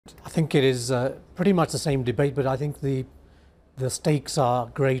think it is pretty much the same debate, but I think the stakes are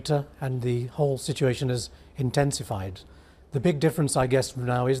greater and the whole situation is intensified. The big difference, I guess,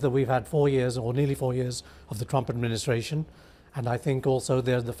 now is that we've had 4 years or nearly 4 years of the Trump administration, and I think also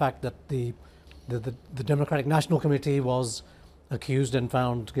there's the fact that the Democratic National Committee was accused and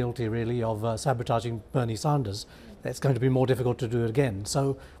found guilty, really, of sabotaging Bernie Sanders. It's going to be more difficult to do it again.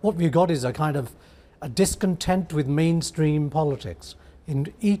 So what we've got is a kind of a discontent with mainstream politics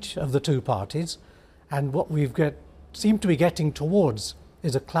in each of the two parties, and what seem to be getting towards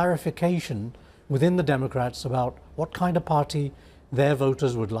is a clarification within the Democrats about what kind of party their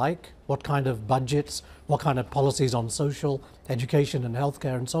voters would like, what kind of budgets, what kind of policies on social, education and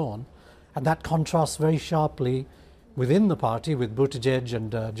healthcare and so on. And that contrasts very sharply within the party with Buttigieg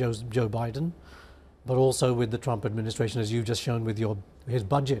and Joe Biden, but also with the Trump administration, as you've just shown with his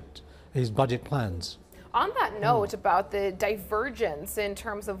budget plans. On that note about the divergence in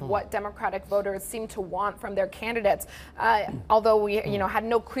terms of what Democratic voters seem to want from their candidates, although we had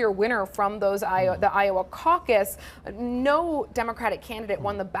no clear winner from those the Iowa caucus, no Democratic candidate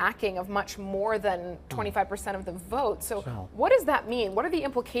won the backing of much more than 25% of the vote. So what does that mean? What are the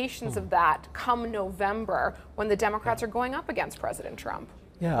implications of that come November when the Democrats are going up against President Trump?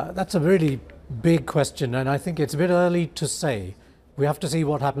 Yeah, that's a really big question, and I think it's a bit early to say. We have to see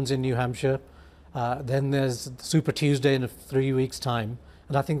what happens in New Hampshire. Then there's Super Tuesday in 3 weeks' time,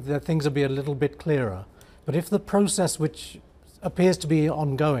 and I think that things will be a little bit clearer. But if the process, which appears to be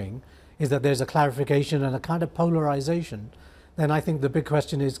ongoing, is that there's a clarification and a kind of polarization, then I think the big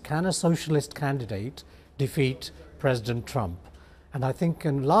question is, can a socialist candidate defeat President Trump? And I think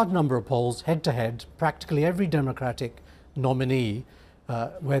in a large number of polls, head-to-head, practically every Democratic nominee,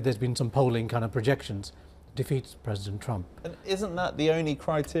 where there's been some polling kind of projections, defeats President Trump. And isn't that the only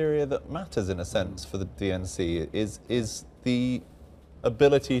criteria that matters in a sense for the DNC, is the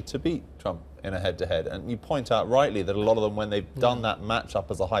ability to beat Trump in a head-to-head? And you point out rightly that a lot of them, when they've done that match-up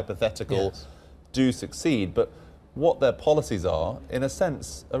as a hypothetical, do succeed, but what their policies are, in a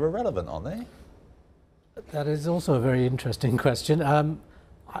sense, are irrelevant, aren't they? That is also a very interesting question.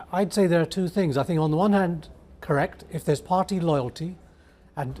 I'd say there are two things. I think on the one hand, correct, if there's party loyalty,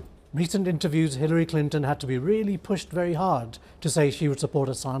 and recent interviews, Hillary Clinton had to be really pushed very hard to say she would support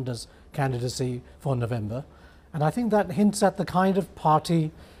a Sanders candidacy for November. And I think that hints at the kind of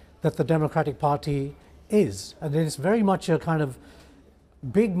party that the Democratic Party is. And it's very much a kind of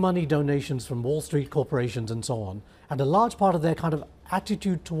big money donations from Wall Street corporations and so on. And a large part of their kind of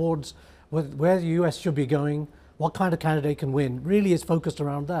attitude towards where the US should be going, what kind of candidate can win, really is focused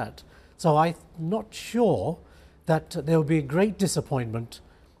around that. So I'm not sure that there will be a great disappointment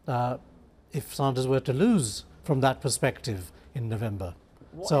if Sanders were to lose from that perspective in November.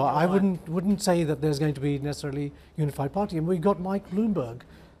 So I wouldn't say that there's going to be necessarily unified party. And we've got Mike Bloomberg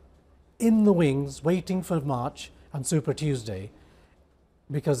in the wings waiting for March and Super Tuesday,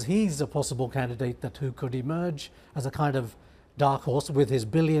 because he's a possible candidate who could emerge as a kind of dark horse with his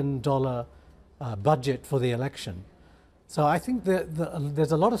 $1 billion budget for the election. So I think that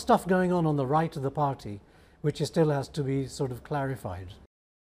there's a lot of stuff going on the right of the party, which still has to be sort of clarified.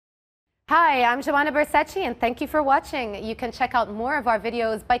 Hi, I'm Joanna Bersecci, and thank you for watching. You can check out more of our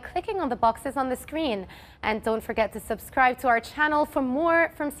videos by clicking on the boxes on the screen. And don't forget to subscribe to our channel for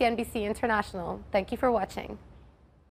more from CNBC International. Thank you for watching.